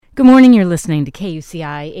Good morning. You're listening to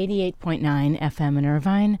KUCI 88.9 FM in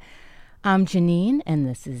Irvine. I'm Janine, and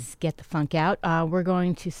this is Get the Funk Out. We're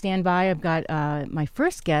going to stand by. I've got my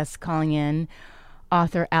first guest calling in,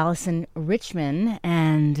 author Allison Richman,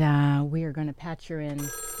 and we are going to patch her in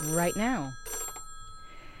right now.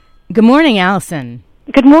 Good morning, Allison.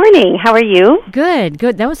 Good morning. How are you? Good.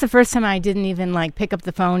 That was the first time I didn't even pick up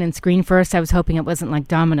the phone and screen first. I was hoping it wasn't like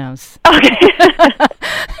Domino's. Okay.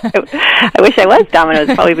 I wish I was Domino's.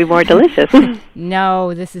 It'd probably be more delicious.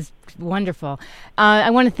 No, this is wonderful. I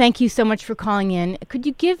want to thank you so much for calling in. Could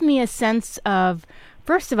you give me a sense of,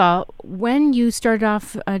 first of all, when you started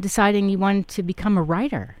off deciding you wanted to become a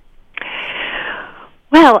writer?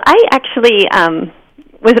 Well, I actually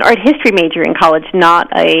was an art history major in college, not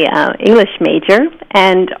a English major,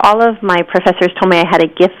 and all of my professors told me I had a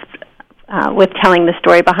gift with telling the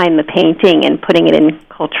story behind the painting and putting it in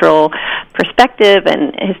cultural perspective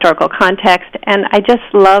and historical context, and I just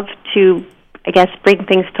love to, bring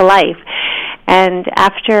things to life. And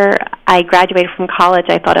after I graduated from college,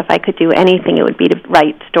 I thought if I could do anything, it would be to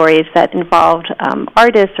write stories that involved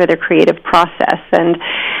artists or their creative process. And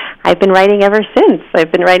I've been writing ever since.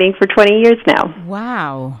 I've been writing for 20 years now.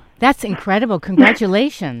 Wow. That's incredible.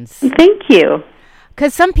 Congratulations. Thank you.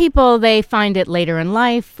 Because some people, they find it later in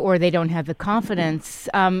life or they don't have the confidence.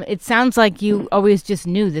 It sounds like you always just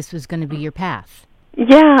knew this was going to be your path.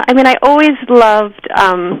 Yeah. I always loved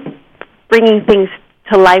bringing things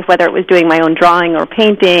to life, whether it was doing my own drawing or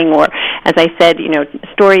painting or, as I said,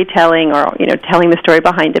 storytelling or, telling the story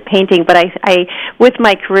behind a painting. But I with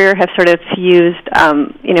my career, have sort of fused,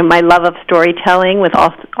 my love of storytelling with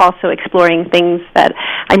also exploring things that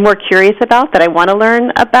I'm more curious about, that I want to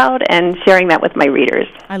learn about, and sharing that with my readers.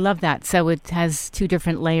 I love that. So it has two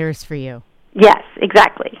different layers for you. Yes,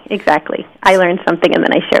 exactly. I learn something and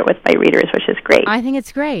then I share it with my readers, which is great. I think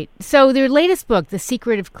it's great. So your latest book, The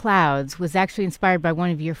Secret of Clouds, was actually inspired by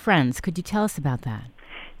one of your friends. Could you tell us about that?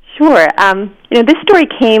 Sure. This story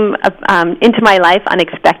came into my life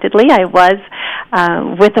unexpectedly. I was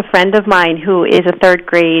with a friend of mine who is a third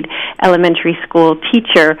grade elementary school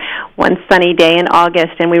teacher one sunny day in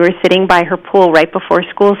August, and we were sitting by her pool right before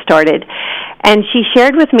school started. And she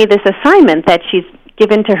shared with me this assignment that she's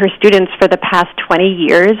given to her students for the past 20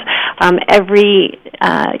 years. Every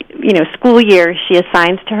school year, she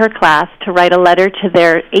assigns to her class to write a letter to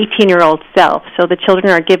their 18-year-old self. So the children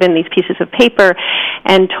are given these pieces of paper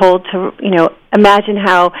and told to, imagine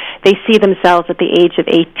how they see themselves at the age of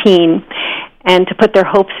 18 and to put their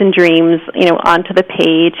hopes and dreams, onto the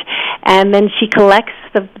page. And then she collects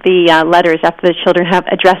the letters after the children have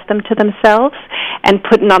addressed them to themselves and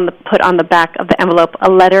put on the back of the envelope a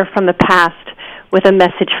letter from the past with a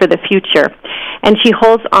message for the future. And she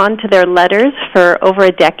holds on to their letters for over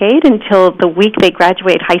a decade until the week they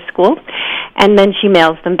graduate high school, and then she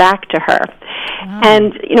mails them back to her. Wow.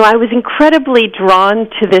 And, I was incredibly drawn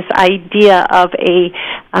to this idea of a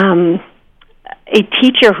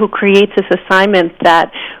teacher who creates this assignment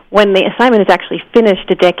that when the assignment is actually finished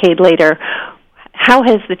a decade later, how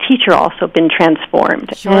has the teacher also been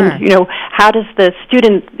transformed? Sure. And, how does the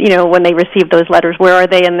student, when they receive those letters, where are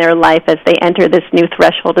they in their life as they enter this new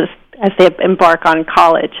threshold, as they embark on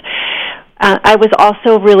college? I was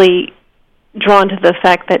also really drawn to the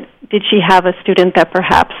fact that did she have a student that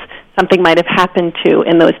perhaps something might have happened to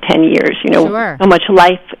in those 10 years? Sure. How much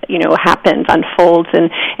life, happens, unfolds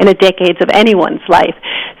in a decades of anyone's life.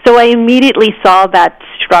 So I immediately saw that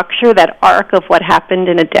structure, that arc of what happened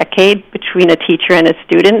in a decade between a teacher and a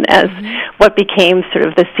student as what became sort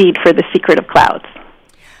of the seed for The Secret of Clouds.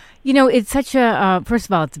 It's such a, first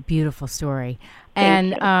of all, it's a beautiful story.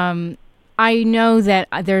 Thank And I know that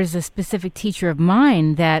there's a specific teacher of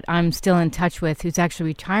mine that I'm still in touch with who's actually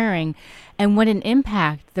retiring, and what an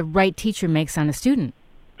impact the right teacher makes on a student.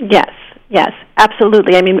 Yes,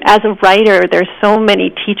 absolutely. As a writer, there's so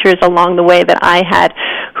many teachers along the way that I had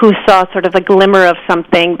who saw sort of a glimmer of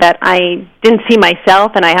something that I didn't see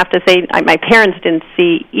myself, and I have to say my parents didn't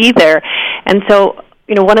see either. And so,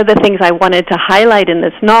 one of the things I wanted to highlight in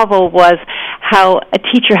this novel was how a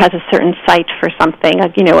teacher has a certain sight for something,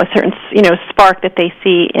 a certain, spark that they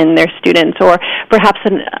see in their students, or perhaps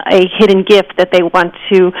a hidden gift that they want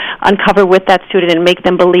to uncover with that student and make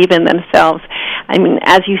them believe in themselves.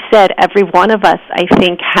 As you said, every one of us, I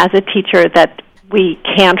think, has a teacher that we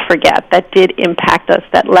can't forget, that did impact us,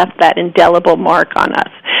 that left that indelible mark on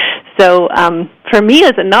us. So for me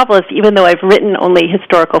as a novelist, even though I've written only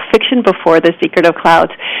historical fiction before The Secret of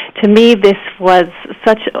Clouds, to me this was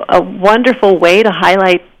such a wonderful way to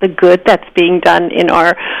highlight the good that's being done in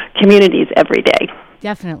our communities every day.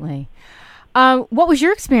 Definitely. What was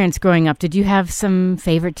your experience growing up? Did you have some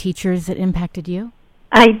favorite teachers that impacted you?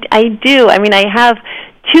 I do. I mean, I have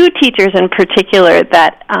two teachers in particular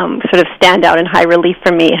that sort of stand out in high relief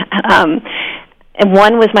for me. And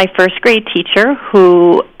one was my first grade teacher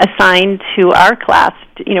who assigned to our class,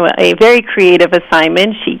 a very creative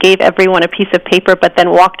assignment. She gave everyone a piece of paper, but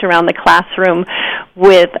then walked around the classroom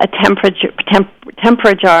with a tempera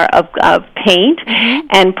jar of paint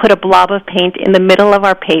and put a blob of paint in the middle of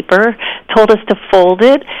our paper, told us to fold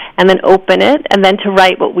it and then open it and then to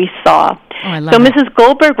write what we saw. So Mrs.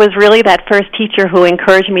 Goldberg was really that first teacher who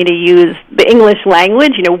encouraged me to use the English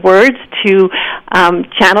language, words to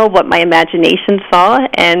channel what my imagination saw.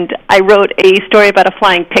 And I wrote a story about a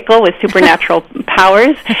flying pickle with supernatural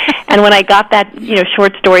powers. And when I got that,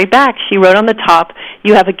 short story back, she wrote on the top,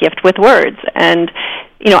 "You have a gift with words." And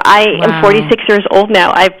I am 46 years old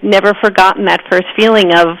now. I've never forgotten that first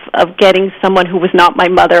feeling of getting someone who was not my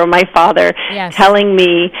mother or my father telling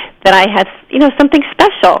me that I had, something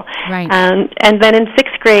special. Right. And then in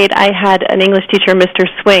sixth grade, I had an English teacher, Mr.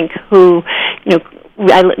 Swink, who,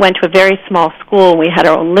 I went to a very small school. We had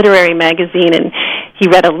our own literary magazine, and he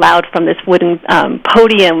read aloud from this wooden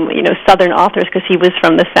podium, Southern authors, because he was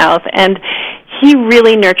from the South. And he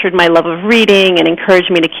really nurtured my love of reading and encouraged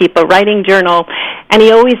me to keep a writing journal. And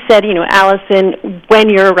he always said, Allison, when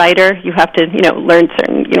you're a writer, you have to, learn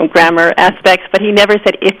certain, grammar aspects. But he never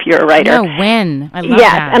said if you're a writer. No, when. I love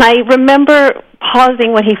that. And I remember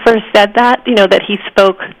pausing when he first said that, that he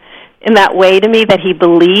spoke in that way to me, that he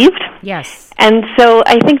believed. Yes. And so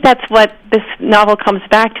I think that's what this novel comes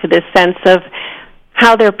back to, this sense of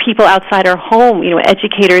how there are people outside our home,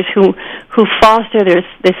 educators who foster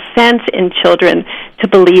this sense in children to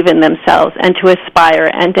believe in themselves and to aspire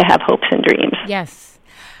and to have hopes and dreams. Yes.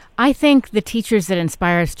 I think the teachers that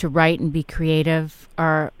inspire us to write and be creative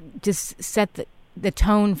are just set the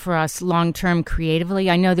tone for us long-term creatively.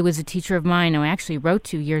 I know there was a teacher of mine who I actually wrote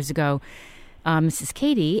to years ago, Mrs.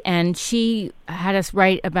 Katie, and she had us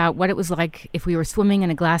write about what it was like if we were swimming in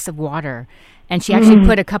a glass of water. And she actually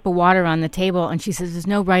put a cup of water on the table, and she says, there's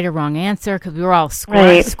no right or wrong answer, because we were all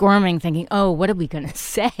squirming, thinking, oh, what are we going to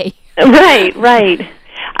say? Right.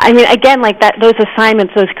 I mean, again, like that, those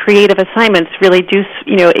assignments, those creative assignments really do,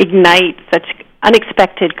 ignite such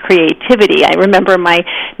unexpected creativity. I remember my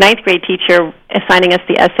ninth grade teacher assigning us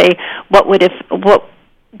the essay, what would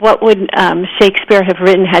Shakespeare have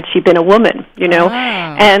written had she been a woman,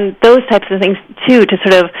 And those types of things, too, to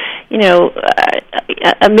sort of,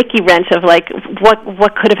 a Mickey wrench of, like,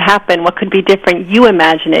 what could have happened, what could be different. You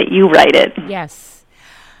imagine it, you write it. Yes.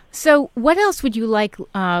 So what else would you like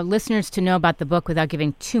listeners to know about the book without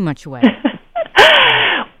giving too much away?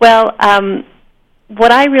 Well,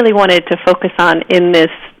 what I really wanted to focus on in this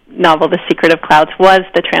novel, The Secret of Clouds, was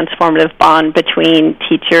the transformative bond between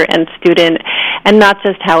teacher and student, and not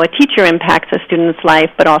just how a teacher impacts a student's life,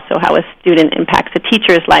 but also how a student impacts a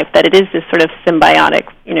teacher's life, that it is this sort of symbiotic,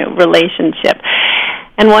 relationship.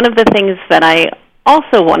 And one of the things that I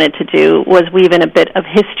also wanted to do was weave in a bit of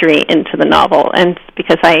history into the novel, and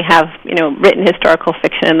because I have, written historical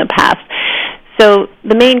fiction in the past. So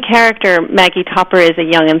the main character, Maggie Topper, is a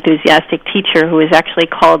young, enthusiastic teacher who is actually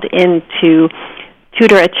called in to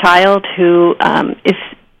tutor a child who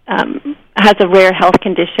has a rare health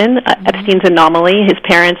condition, Epstein's anomaly. His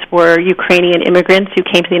parents were Ukrainian immigrants who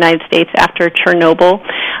came to the United States after Chernobyl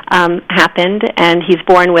happened, and he's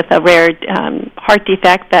born with a rare heart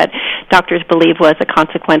defect that doctors believe was a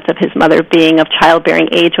consequence of his mother being of childbearing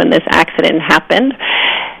age when this accident happened.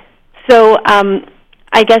 So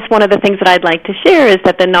I guess one of the things that I'd like to share is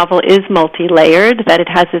that the novel is multi-layered, that it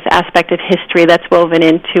has this aspect of history that's woven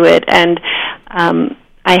into it, and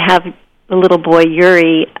I have a little boy,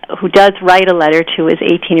 Yuri, who does write a letter to his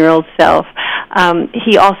 18-year-old self.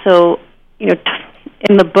 He also,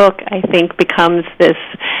 in the book, I think, becomes this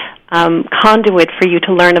conduit for you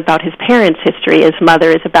to learn about his parents' history. His mother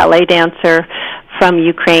is a ballet dancer from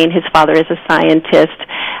Ukraine. His father is a scientist.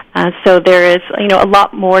 So there is, a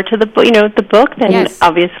lot more to the book than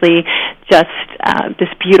obviously just this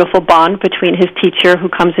beautiful bond between his teacher who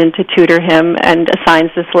comes in to tutor him and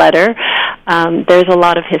assigns this letter. There's a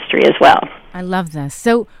lot of history as well. I love this.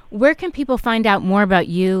 So where can people find out more about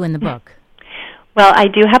you and the book? Well, I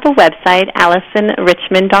do have a website,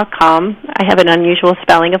 AllisonRichman.com. I have an unusual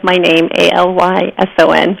spelling of my name,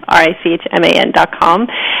 AlysonRichman.com.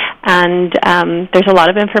 And there's a lot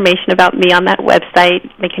of information about me on that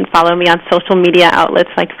website. They can follow me on social media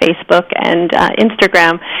outlets like Facebook and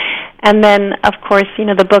Instagram. And then, of course,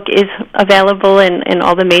 the book is available in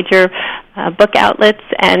all the major book outlets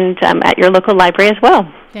and at your local library as well.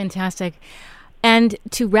 Fantastic. And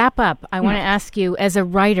to wrap up, I want to ask you, as a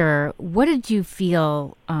writer, what did you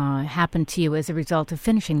feel happened to you as a result of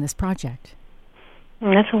finishing this project?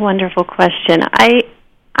 That's a wonderful question.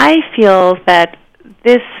 I feel that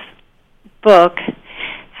this book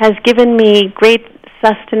has given me great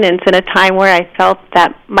sustenance in a time where I felt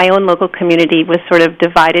that my own local community was sort of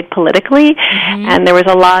divided politically, and there was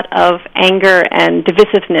a lot of anger and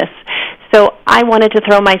divisiveness. So I wanted to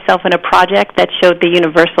throw myself in a project that showed the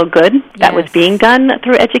universal good that was being done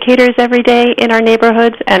through educators every day in our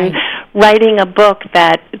neighborhoods, and writing a book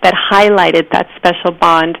that highlighted that special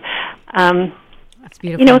bond. That's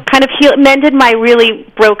beautiful. Kind of mended my really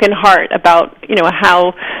broken heart about,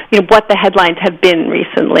 how, what the headlines have been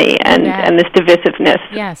recently and this divisiveness.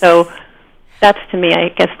 Yes. So that's, to me, I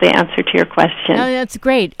guess, the answer to your question. No, that's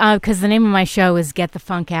great, because the name of my show is Get the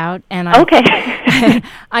Funk Out. And I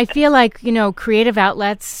feel like, creative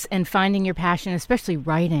outlets and finding your passion, especially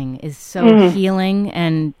writing, is so healing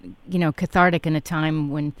and, cathartic in a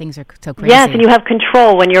time when things are so crazy. Yes, and you have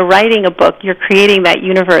control. When you're writing a book, you're creating that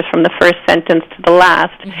universe from the first sentence to the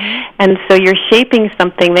last. And so you're shaping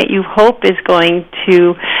something that you hope is going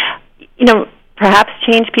to, perhaps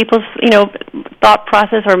change people's, thought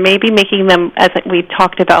process, or maybe making them, as we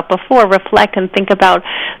talked about before, reflect and think about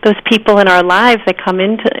those people in our lives that come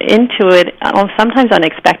into it sometimes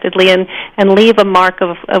unexpectedly and leave a mark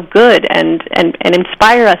of good and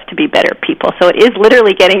inspire us to be better people. So it is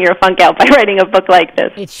literally getting your funk out by writing a book like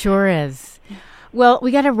this. It sure is. Well,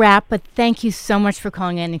 we got to wrap, but thank you so much for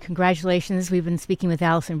calling in, and congratulations. We've been speaking with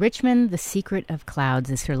Allison Richmond. The Secret of Clouds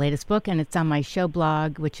is her latest book, and it's on my show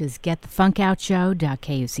blog, which is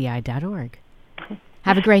getthefunkoutshow.kuci.org.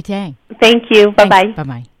 Have a great day. Thank you. Bye-bye.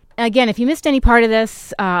 Bye-bye. Again, if you missed any part of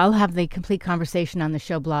this, I'll have the complete conversation on the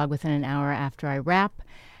show blog within an hour after I wrap,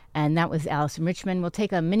 and that was Allison Richmond. We'll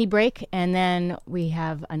take a mini break, and then we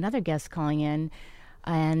have another guest calling in.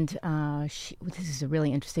 And this is a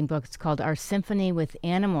really interesting book. It's called Our Symphony with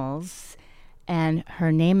Animals, and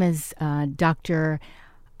her name is Dr.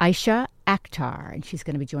 Aisha Akhtar, and she's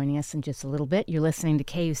going to be joining us in just a little bit. You're listening to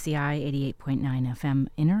KUCI 88.9 FM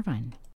in Irvine.